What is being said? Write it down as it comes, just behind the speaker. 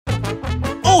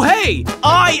Oh, hey!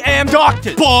 I am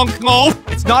Dr.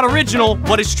 BonknoB. It's not original,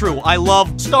 but it's true. I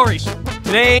love stories.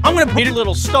 Today, I'm gonna read a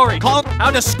little story called How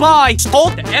the Spy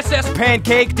Stole the SS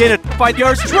Pancake Dinner by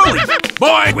yours truly.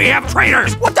 Boy, we have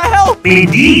traitors! What the hell?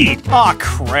 Indeed! Aw,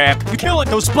 crap. You're killing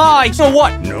those spies, so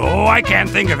what? No, I can't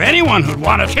think of anyone who'd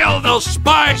want to kill those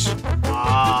spies!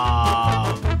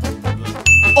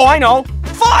 Oh, I know.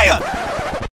 Fire!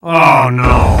 Oh,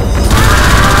 no.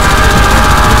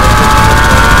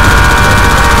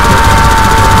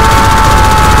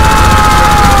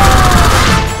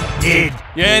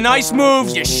 Yeah, nice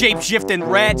moves, you shape-shifting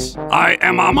rats. I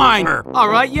am a miner. All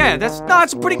right, yeah,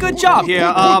 that's a pretty good job.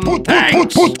 Here,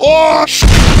 Thanks.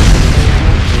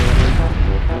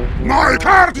 My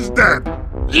card is dead.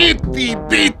 Itty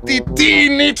bitty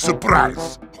teeny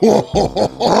surprise.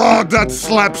 Oh, that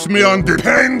slaps me on the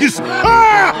penis.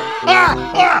 Oh,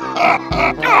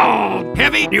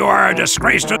 Heavy, you are a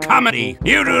disgrace to comedy.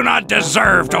 You do not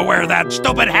deserve to wear that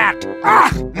stupid hat.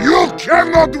 Ah, you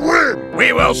cannot win.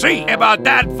 We will see about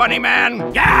that, funny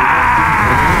man.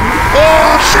 Yeah!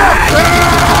 Oh,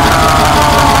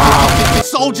 shit!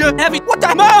 Soldier, Heavy, what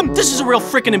the Mom? This is a real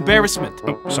freaking embarrassment.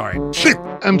 Oh, sorry. Shit,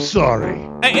 I'm sorry.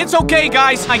 Hey, it's okay,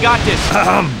 guys, I got this.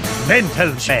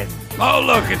 Mental shed. Oh,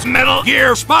 look, it's Metal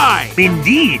Gear Spy.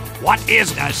 Indeed. What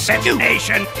is a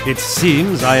situation? It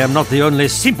seems I am not the only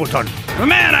simpleton.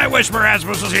 Man, I wish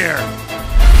Merasmus was here.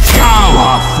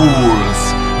 Cower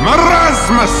fools!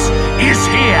 Merasmus is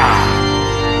here!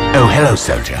 Oh, hello,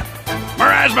 soldier.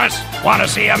 Merasmus, want to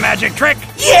see a magic trick?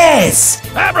 Yes!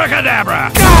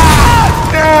 Abracadabra!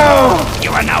 No!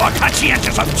 You are now a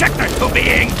conscientious objector to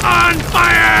being on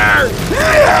fire!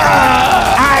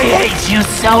 I hate you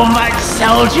so much,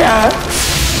 soldier!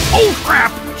 Oh,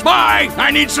 crap! Spy,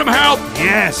 I need some help!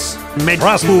 Yes.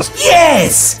 Merasmus.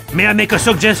 Yes! May I make a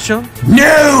suggestion?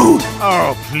 No!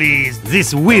 Oh, please.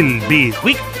 This will be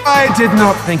quick. I did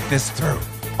not think this through.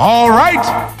 All right!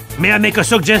 May I make a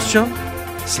suggestion?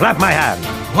 Slap my hand.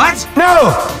 What?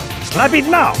 No! Slap it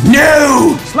now.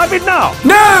 No! Slap it now.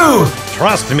 No!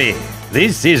 Trust me,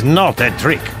 this is not a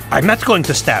trick. I'm not going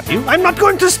to stab you. I'm not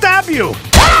going to stab you.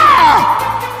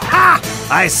 Ah! Ha!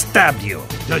 I stabbed you.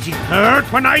 Does it hurt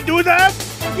when I do that?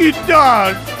 It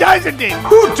does, doesn't it?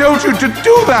 Who told you to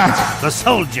do that? The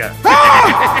soldier.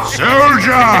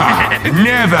 Soldier!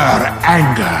 Never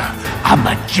anger a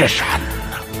magician.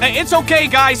 Hey, it's okay,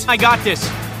 guys, I got this.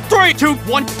 3, 2,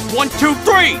 1, 1, 2,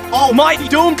 3. Almighty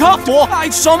Dummkopfdore, I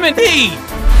summon thee.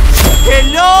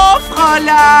 Hello,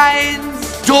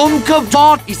 Fräuleins!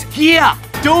 Dummkopfdore is here!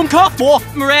 Dummkopfdore,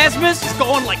 Merasmus is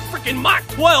going like freaking Mach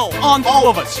 12 on all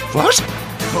of us. What?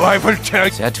 I will tear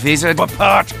That wizard.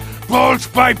 apart,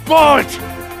 bolt by bolt.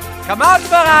 Come out,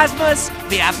 Merasmus!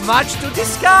 We have much to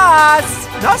discuss!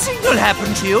 Nothing will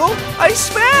happen to you, I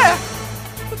swear!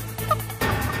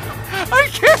 I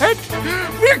can't!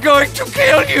 We're going to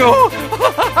kill you!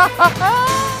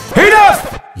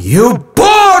 Enough! You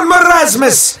bore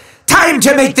Merasmus! Time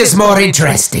to make this more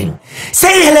interesting.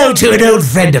 Say hello to an old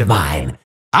friend of mine.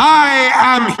 I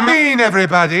am Meen,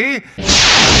 everybody.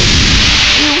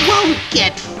 You won't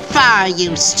get far,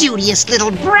 you studious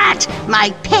little brat.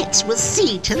 My pets will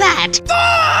see to that.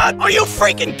 Ah, are you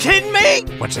freaking kidding me?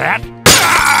 What's that?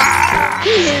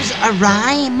 Here's a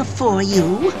rhyme for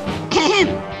you.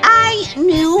 I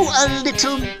knew a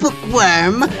little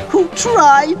bookworm who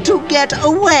tried to get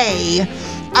away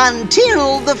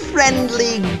until the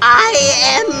friendly I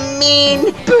am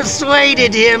Meen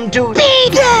persuaded him to be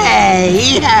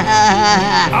gay.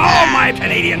 Oh, my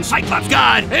Canadian Cyclops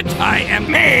God! I am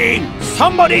Meen!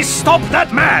 Somebody stop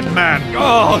that madman!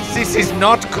 Oh, this is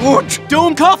not good!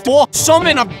 Dummkopfdore,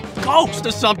 summon a ghost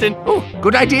or something. Oh,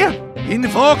 good idea.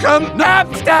 Invocum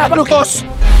Napstablook.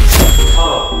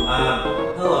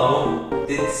 Hello.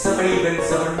 Did somebody even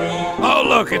summon me? Oh,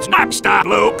 look, it's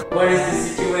Napstablook! What is the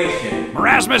situation?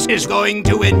 Merasmus is going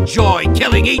to enjoy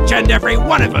killing each and every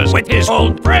one of us with his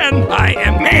old friend, I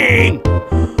am Meen!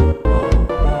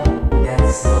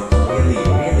 That sounds really,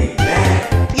 really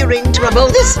bad. You're in trouble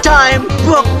this time,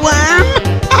 bookworm.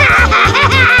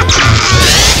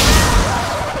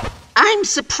 I'm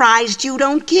surprised you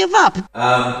don't give up.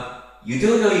 You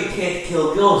do know you can't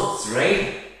kill ghosts,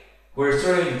 right? We're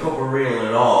starting to go for real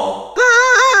at all.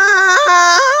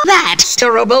 That's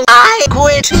terrible. I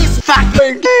quit this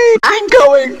fucking game. I'm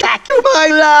going back to my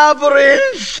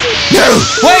labyrinth. No!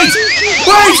 Wait!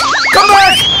 Wait! Come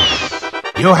back!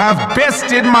 You have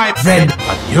bested my friend,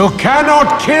 but you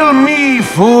cannot kill me,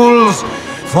 fools,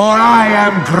 for I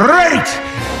am great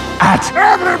at...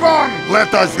 Everyone,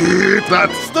 let us eat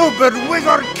that stupid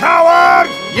wizard coward!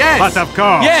 Yes. But of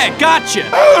course. Yeah, gotcha.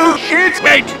 Oh, shit!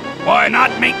 Wait! Why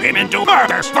not make him into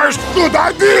burgers first? Good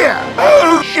idea!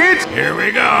 Oh, shit! Here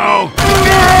we go.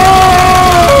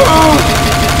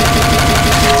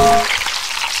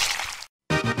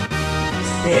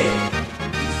 He's dead.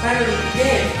 He's finally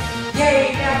dead.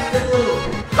 Yay, Napstablook!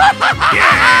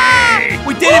 Yay!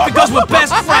 We did it because we're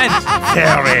best friends.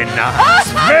 Very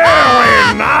nice.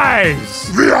 Very nice.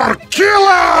 We are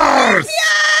killers!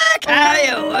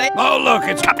 Oh, look,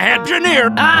 it's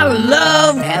Cupheadgineer. I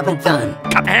love having fun.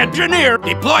 Cupheadgineer,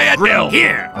 deploy a drill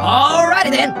here.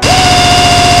 Alrighty then.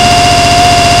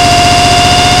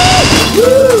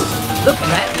 Woo! Look at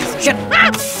that. Shit.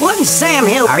 What in Sam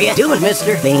Hill are you doing,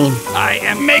 Mr. Bean? I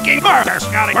am making burgers,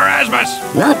 Scotty Merasmus.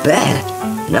 Not bad.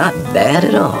 Not bad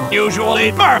at all.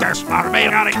 Usually burgers are made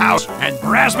out of cows, and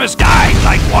Merasmus died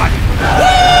like one.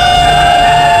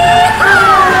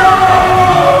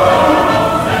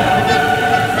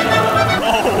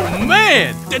 Oh,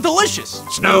 man, they're delicious.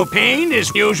 Snow Pain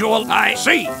is usual, I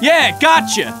see. Yeah,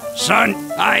 gotcha. Son,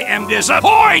 I am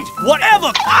disappointed.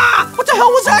 Whatever. Ah! What the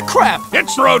hell was that crap?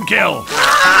 It's roadkill.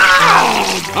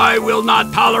 I will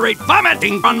not tolerate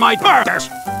vomiting on my burgers.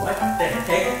 What the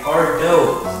heck are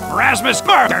those? Merasmus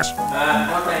burgers.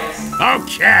 No thanks.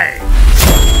 Okay.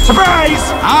 Surprise!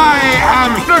 I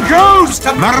am the ghost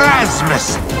of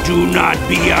Merasmus. Do not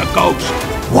be a ghost.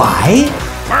 Why?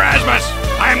 Merasmus,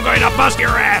 I am going to bust your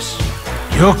ass.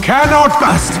 You cannot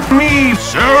bust me,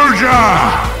 soldier!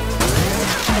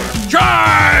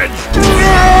 Charge!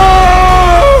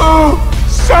 No!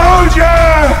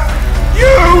 Soldier!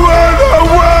 You were the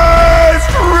worst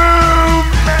roommate!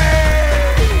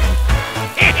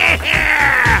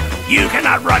 You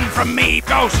cannot run from me,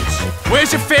 ghosts.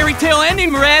 Where's your fairy tale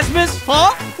ending, Merasmus?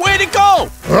 Huh? Where'd it go?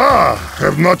 Ah,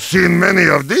 have not seen many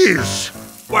of these.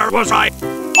 Where was I?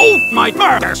 Oh, my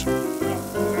burgers!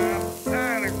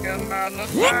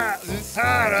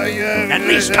 At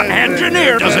least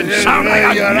Cupheadgineer doesn't sound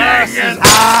like a maggot.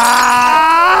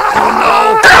 Oh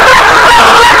no!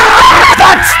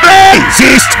 That's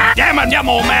racist! Damn it,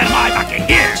 Demoman, my fucking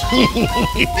ears! I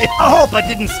hope I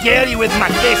didn't scare you with my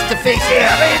face-to-face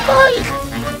air raid voice.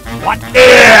 What?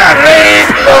 Air raid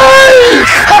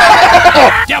voice!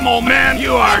 Demoman,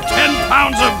 you are 10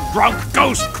 pounds of drunk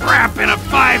ghost crap in a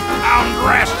 5-pound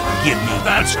rest. Give me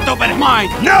that stupid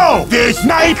mind. No! This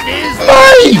night is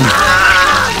Mine!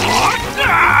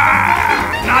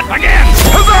 Not again!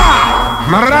 Huzzah!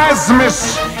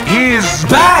 Merasmus is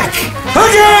Back!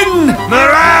 Again!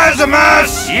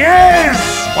 Merasmus! Yes!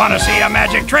 Want to see a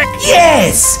magic trick?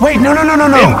 Yes! Wait, no.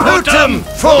 Imputum,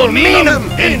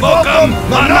 fulminum, invocum,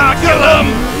 monoculum,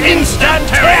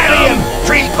 instantarium,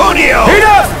 tripudio.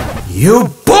 Enough! You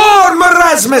born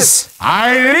Merasmus!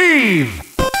 I leave!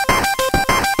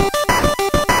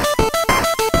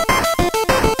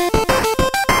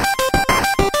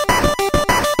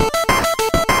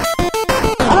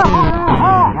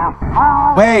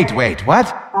 Wait, what?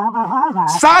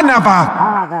 Son of a...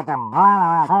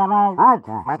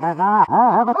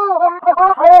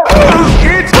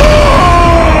 It's...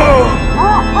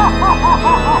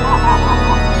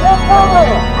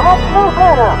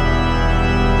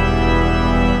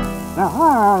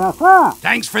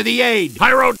 Thanks for the aid,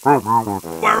 Pyro.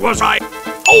 Where was I?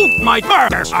 Oh, my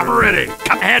burgers are ready.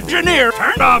 Cupheadgineer,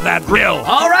 turn off that grill.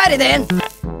 Alrighty then.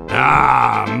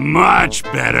 Ah, much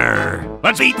better.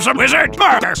 Let's eat some wizard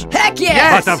burgers. Heck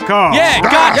yes! But of course. Yeah,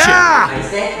 gotcha. I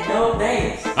said no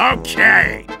thanks.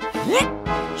 Okay.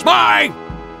 Spy!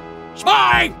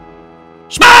 Spy!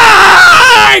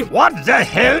 Spy! What the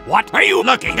hell? What are you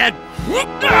looking at?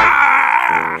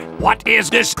 Ah! What is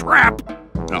this crap?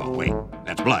 Oh, wait,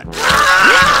 that's blood.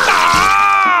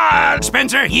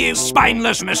 Spencer, you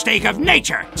spineless mistake of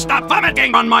nature. Stop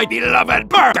vomiting on my beloved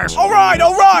burgers. All right.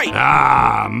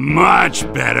 Ah, much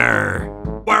better.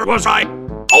 Where was I?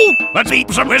 Oh, let's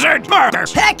eat some wizard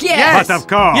burgers. Heck yes! But of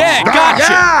course. Yeah,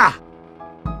 gotcha.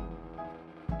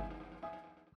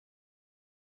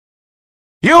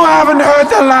 You haven't heard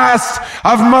the last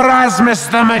of Merasmus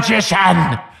the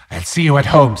Magician. I'll see you at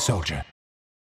home, soldier.